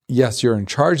yes, you're in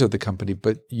charge of the company,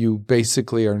 but you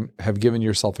basically have given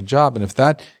yourself a job. And if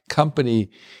that company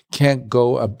can't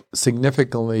go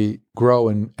significantly grow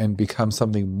and become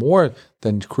something more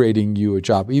than creating you a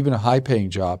job, even a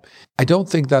high-paying job, I don't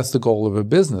think that's the goal of a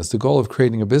business. The goal of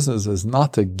creating a business is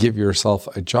not to give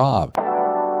yourself a job.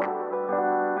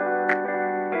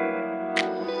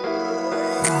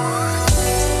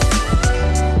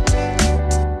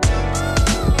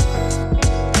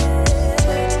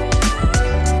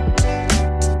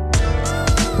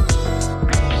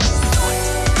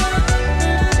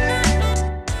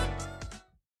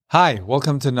 Hi,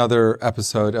 welcome to another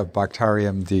episode of Bakhtari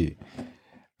MD.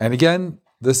 And again,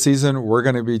 this season, we're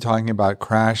going to be talking about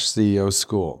Crash CEO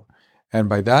School. And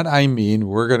by that, I mean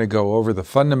we're going to go over the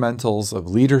fundamentals of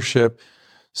leadership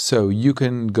so you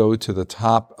can go to the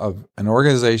top of an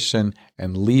organization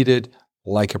and lead it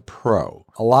like a pro.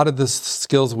 A lot of the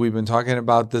skills we've been talking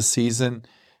about this season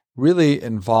really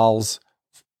involves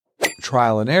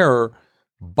trial and error.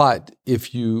 But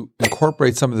if you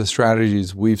incorporate some of the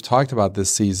strategies we've talked about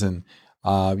this season,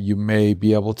 you may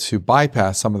be able to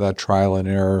bypass some of that trial and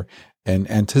error and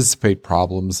anticipate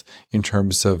problems in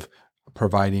terms of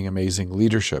providing amazing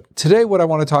leadership. Today, what I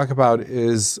want to talk about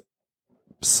is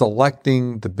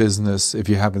selecting the business if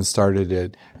you haven't started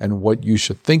it and what you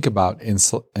should think about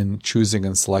in choosing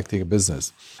and selecting a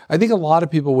business. I think a lot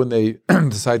of people, when they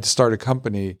decide to start a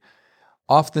company,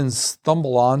 often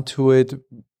stumble onto it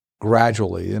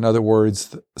gradually. In other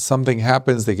words, something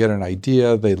happens, they get an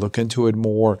idea, they look into it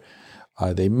more,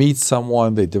 they meet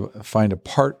someone, they find a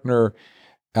partner,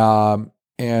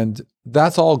 and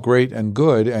that's all great and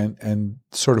good and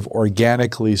sort of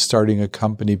organically starting a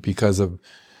company because of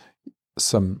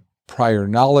some prior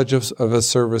knowledge of a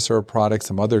service or a product,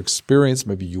 some other experience.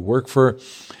 Maybe you work for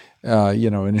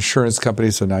an insurance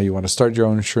company, so now you want to start your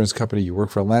own insurance company. You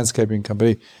work for a landscaping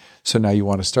company, so now you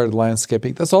want to start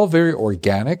landscaping. That's all very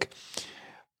organic.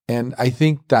 And I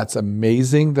think that's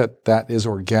amazing that that is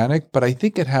organic, but I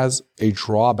think it has a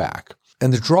drawback.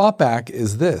 And the drawback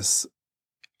is this.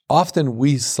 Often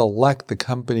we select the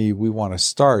company we want to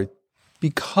start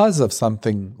because of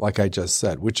something like I just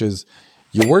said, which is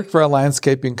you worked for a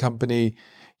landscaping company,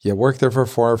 you worked there for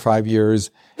 4 or 5 years,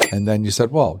 and then you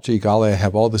said, well, gee golly, I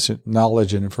have all this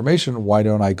knowledge and information. Why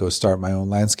don't I go start my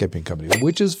own landscaping company?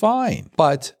 Which is fine.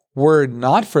 But were it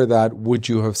not for that, would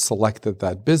you have selected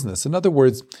that business? In other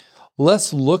words,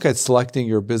 let's look at selecting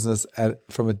your business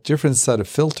from a different set of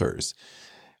filters.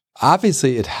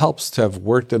 Obviously, it helps to have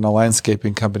worked in a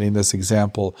landscaping company in this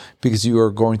example because you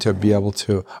are going to be able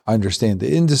to understand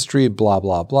the industry, blah,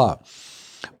 blah, blah.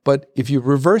 But if you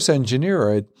reverse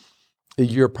engineer it,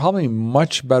 you're probably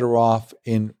much better off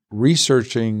in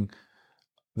researching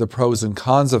the pros and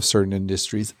cons of certain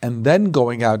industries, and then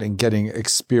going out and getting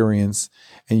experience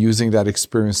and using that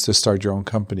experience to start your own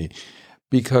company.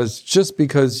 Because just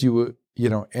because you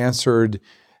answered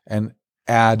an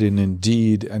ad in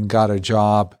Indeed and got a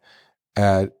job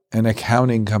at an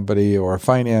accounting company or a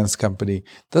finance company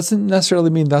doesn't necessarily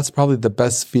mean that's probably the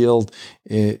best field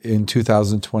in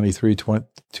 2023,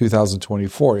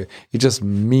 2024. It just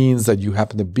means that you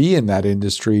happen to be in that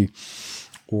industry,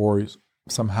 or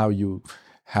somehow you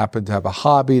happen to have a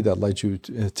hobby that led you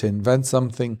to invent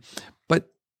something. But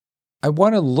I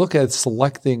want to look at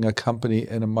selecting a company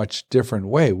in a much different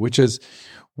way, which is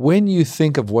when you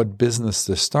think of what business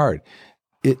to start,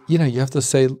 you have to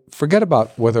say, forget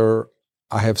about whether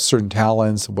I have certain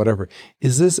talents, whatever.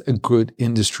 Is this a good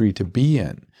industry to be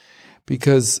in?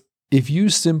 Because if you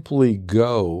simply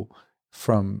go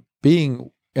from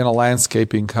being in a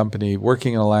landscaping company,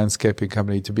 working in a landscaping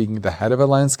company, to being the head of a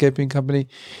landscaping company,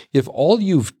 if all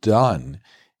you've done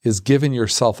is given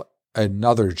yourself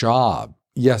another job,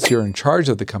 yes, you're in charge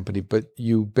of the company, but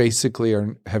you basically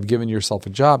have given yourself a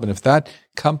job. And if that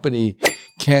company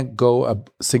can't go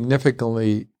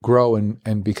significantly grow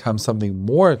and become something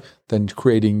more than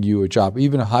creating you a job,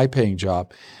 even a high-paying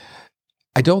job,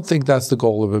 I don't think that's the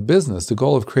goal of a business. The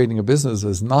goal of creating a business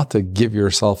is not to give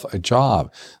yourself a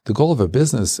job. The goal of a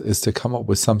business is to come up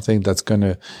with something that's going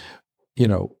to,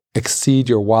 exceed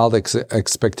your wild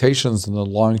expectations in the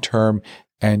long term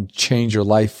and change your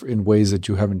life in ways that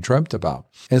you haven't dreamt about.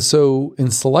 And so in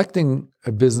selecting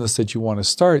a business that you want to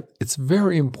start, it's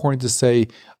very important to say,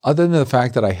 other than the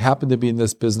fact that I happen to be in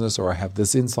this business or I have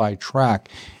this inside track,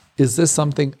 is this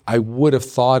something I would have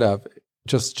thought of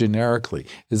just generically?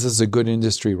 Is this a good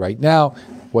industry right now?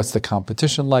 What's the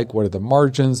competition like? What are the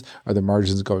margins? Are the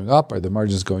margins going up? Are the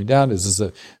margins going down? Is this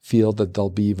a field that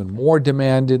there'll be even more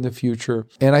demand in the future?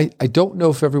 And I don't know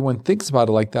if everyone thinks about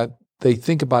it like that. They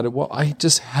think about it, well, I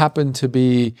just happen to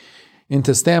be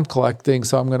into stamp collecting,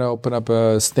 so I'm going to open up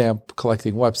a stamp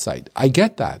collecting website. I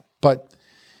get that. But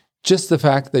just the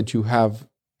fact that you have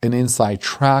an inside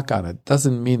track on it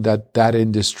doesn't mean that that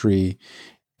industry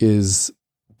is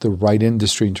the right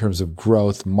industry in terms of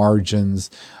growth,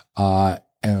 margins,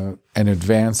 and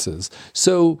advances.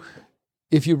 So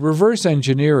if you reverse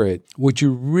engineer it, what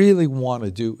you really want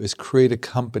to do is create a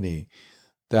company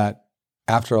that,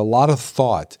 after a lot of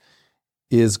thought,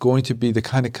 is going to be the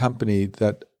kind of company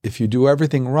that, if you do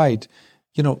everything right,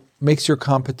 makes your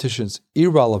competitions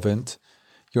irrelevant.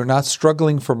 You're not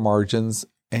struggling for margins,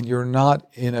 and you're not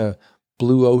in a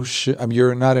blue ocean.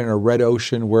 you're not in a red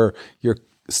ocean where you're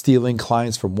stealing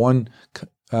clients from one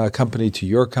company to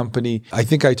your company. I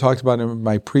think I talked about in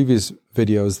my previous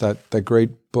videos that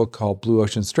great book called Blue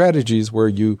Ocean Strategies, where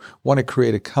you want to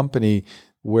create a company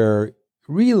where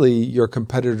really your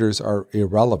competitors are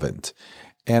irrelevant.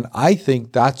 And I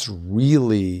think that's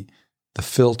really the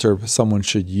filter someone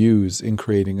should use in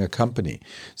creating a company.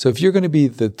 So if you're going to be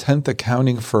the 10th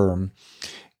accounting firm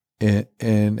in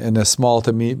a small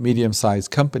to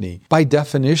medium-sized company, by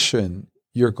definition,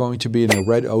 you're going to be in a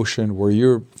red ocean where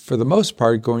you're, for the most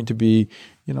part, going to be,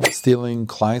 stealing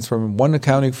clients from one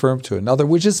accounting firm to another,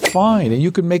 which is fine, and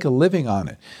you can make a living on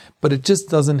it. But it just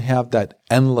doesn't have that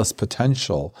endless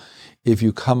potential if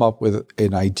you come up with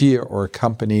an idea or a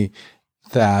company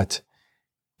that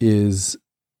is,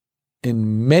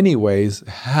 in many ways,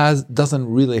 doesn't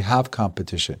really have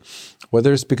competition,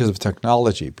 whether it's because of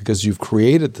technology, because you've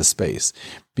created the space,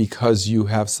 because you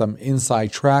have some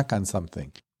inside track on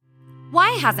something.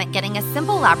 Why hasn't getting a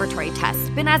simple laboratory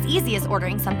test been as easy as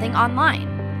ordering something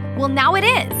online? Well, now it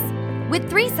is. With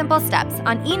 3 simple steps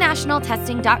on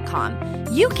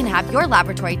enationaltesting.com, you can have your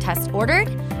laboratory test ordered,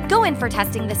 go in for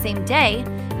testing the same day,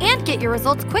 and get your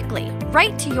results quickly,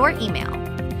 right to your email.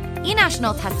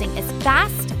 eNational Testing is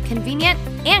fast, convenient,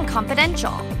 and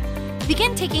confidential.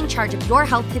 Begin taking charge of your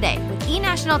health today with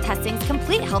eNational Testing's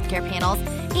complete healthcare panels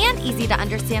and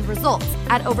easy-to-understand results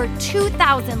at over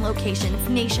 2,000 locations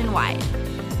nationwide.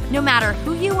 No matter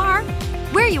who you are,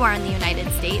 where you are in the United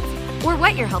States, or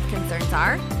what your health concerns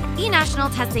are,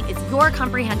 eNational Testing is your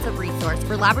comprehensive resource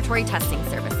for laboratory testing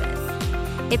services.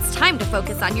 It's time to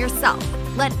focus on yourself.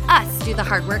 Let us do the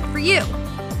hard work for you.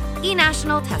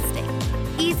 eNational Testing.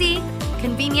 Easy,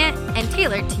 convenient, and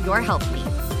tailored to your health needs.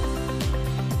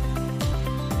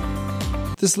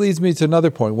 This leads me to another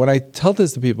point. When I tell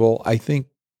this to people, I think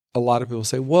a lot of people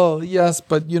say, well, yes,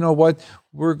 but you know what?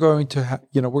 We're going to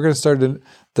we're going to start the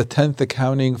 10th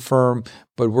accounting firm,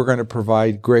 but we're going to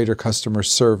provide greater customer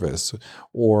service,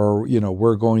 or,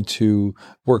 we're going to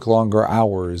work longer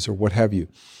hours, or what have you.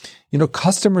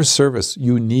 Customer service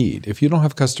you need. If you don't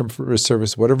have customer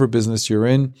service, whatever business you're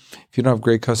in, if you don't have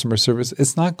great customer service,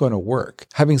 it's not going to work.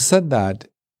 Having said that,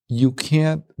 you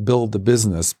can't build the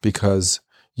business because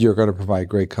you're going to provide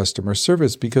great customer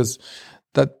service, because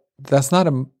that's not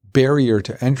a barrier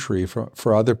to entry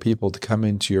for other people to come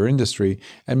into your industry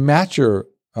and match your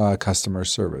customer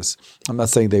service. I'm not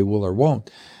saying they will or won't,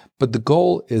 but the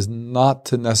goal is not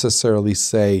to necessarily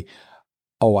say,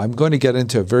 oh, I'm going to get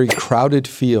into a very crowded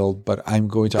field, but I'm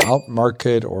going to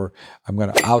outmarket, or I'm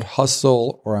going to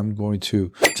out-hustle, or I'm going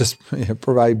to just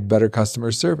provide better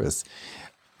customer service.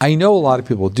 I know a lot of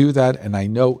people do that, and I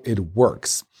know it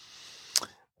works.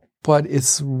 But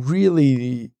it's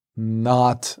really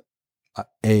not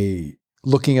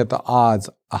looking at the odds,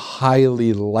 a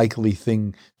highly likely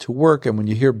thing to work. And when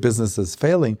you hear businesses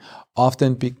failing,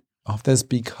 often it's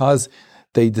because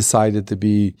they decided to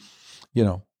be,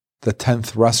 the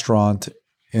 10th restaurant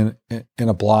in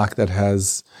a block that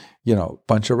has, a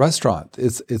bunch of restaurants.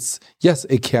 It's yes,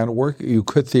 it can work. You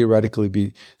could theoretically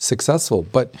be successful,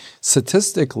 but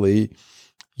statistically,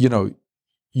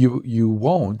 you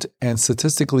won't. And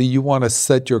statistically, you want to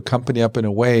set your company up in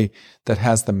a way that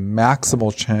has the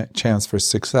maximal chance for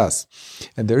success.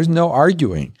 And there's no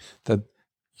arguing that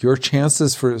your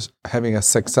chances for having a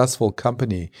successful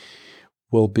company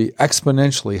will be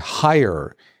exponentially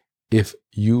higher if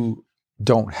you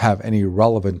don't have any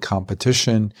relevant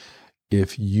competition,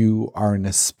 if you are in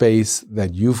a space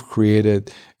that you've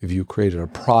created, if you created a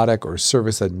product or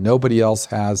service that nobody else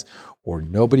has, or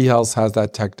nobody else has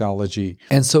that technology.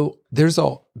 And so there's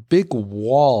a big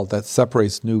wall that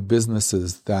separates new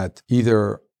businesses that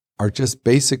either are just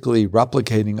basically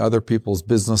replicating other people's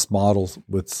business models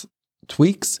with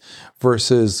tweaks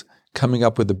versus coming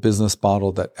up with a business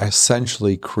model that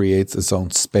essentially creates its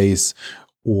own space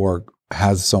or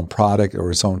has its own product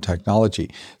or its own technology.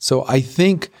 So I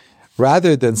think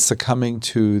rather than succumbing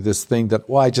to this thing that,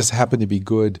 I just happen to be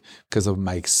good because of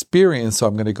my experience, so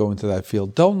I'm going to go into that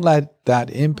field, don't let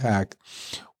that impact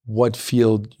what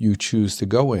field you choose to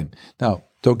go in. Now,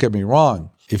 don't get me wrong.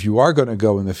 If you are going to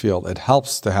go in the field, it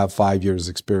helps to have 5 years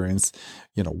experience,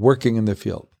 working in the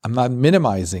field. I'm not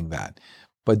minimizing that,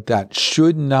 but that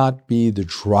should not be the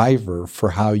driver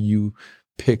for how you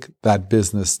pick that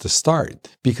business to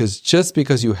start. Because just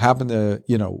because you happen to,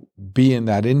 be in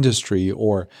that industry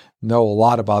or know a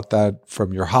lot about that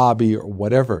from your hobby or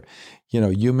whatever,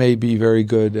 you may be very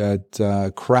good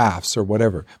at crafts or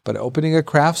whatever, but opening a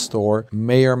craft store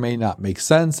may or may not make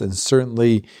sense. And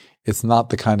certainly it's not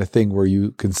the kind of thing where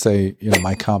you can say,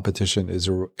 my competition is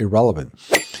irrelevant.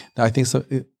 Now, I think so.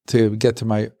 To get to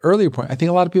my earlier point, I think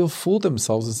a lot of people fool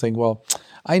themselves in saying, well,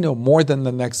 I know more than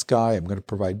the next guy. I'm going to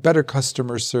provide better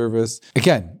customer service.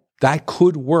 Again, that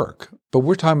could work, but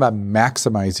we're talking about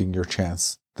maximizing your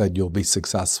chance that you'll be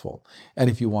successful. And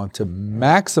if you want to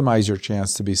maximize your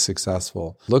chance to be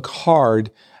successful, look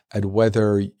hard at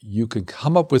whether you can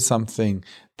come up with something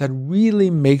that really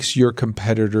makes your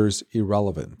competitors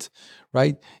irrelevant,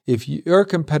 right? If your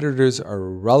competitors are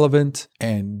irrelevant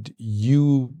and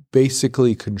you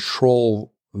basically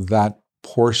control that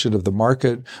portion of the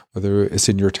market, whether it's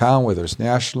in your town, whether it's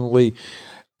nationally,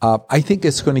 I think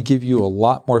it's going to give you a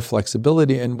lot more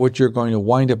flexibility. And what you're going to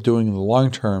wind up doing in the long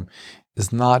term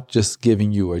is not just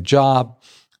giving you a job,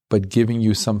 but giving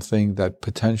you something that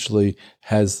potentially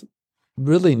has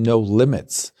really no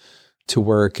limits to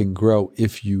where it can grow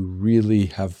if you really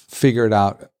have figured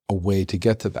out a way to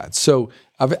get to that. So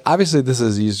obviously this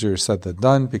is easier said than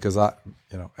done because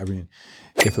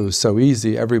if it was so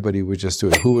easy, everybody would just do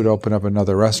it. Who would open up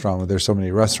another restaurant when there's so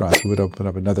many restaurants? Who would open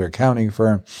up another accounting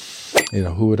firm?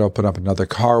 Who would open up another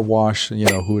car wash?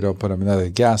 Who would open up another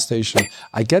gas station?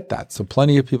 I get that. So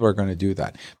plenty of people are going to do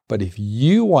that. But if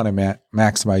you want to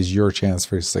maximize your chance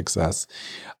for success,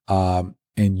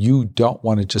 and you don't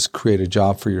want to just create a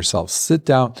job for yourself, sit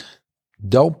down.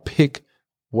 Don't pick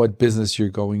what business you're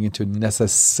going into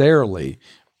necessarily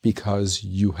because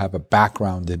you have a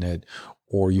background in it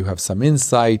or you have some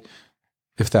insight,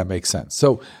 if that makes sense.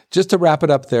 So just to wrap it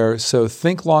up there, so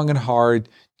think long and hard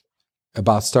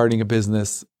about starting a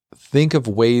business. Think of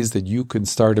ways that you can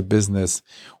start a business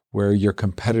where your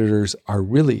competitors are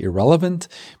really irrelevant,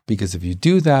 because if you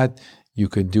do that, you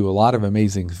can do a lot of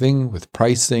amazing things with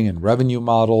pricing and revenue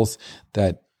models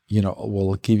that,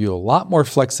 will give you a lot more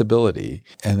flexibility.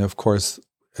 And of course,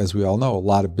 as we all know, a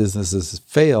lot of businesses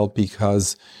fail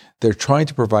because they're trying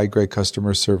to provide great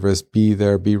customer service, be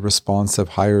responsive,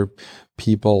 hire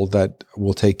people that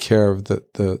will take care of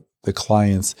the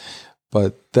clients.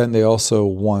 But then they also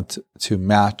want to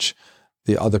match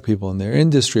the other people in their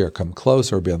industry or come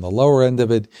close or be on the lower end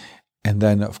of it. And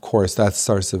then, of course, that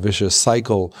starts a vicious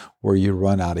cycle where you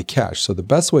run out of cash. So the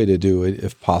best way to do it,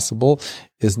 if possible,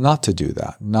 is not to do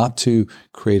that, not to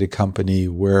create a company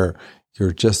where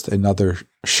you're just another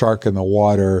shark in the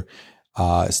water,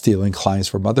 stealing clients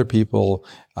from other people,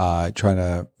 trying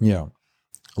to,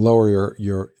 lower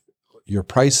your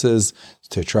prices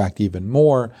to attract even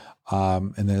more.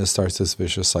 And then it starts this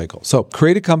vicious cycle. So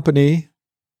create a company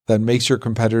that makes your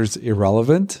competitors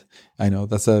irrelevant. I know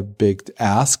that's a big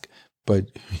ask, but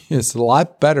it's a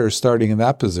lot better starting in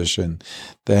that position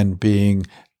than being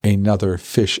another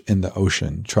fish in the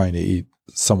ocean trying to eat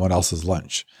someone else's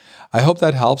lunch. I hope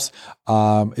that helps.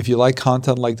 If you like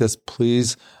content like this,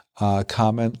 please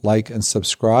comment, like, and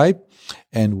subscribe.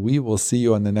 And we will see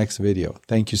you on the next video.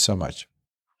 Thank you so much.